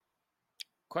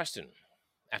Question.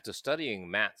 After studying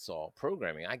maths or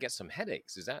programming, I get some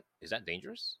headaches. Is that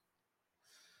dangerous?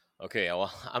 Okay,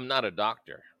 well, I'm not a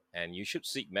doctor, and you should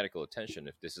seek medical attention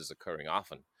if this is occurring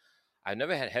often. I've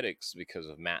never had headaches because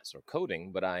of maths or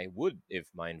coding, but I would if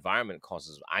my environment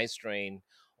causes eye strain,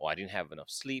 or I didn't have enough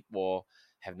sleep, or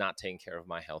have not taken care of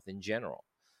my health in general.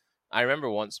 I remember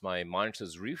once my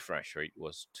monitor's refresh rate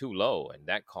was too low, and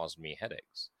that caused me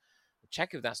headaches. Check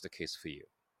if that's the case for you.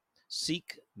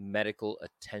 Seek medical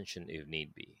attention if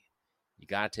need be. You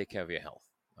got to take care of your health.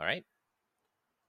 All right?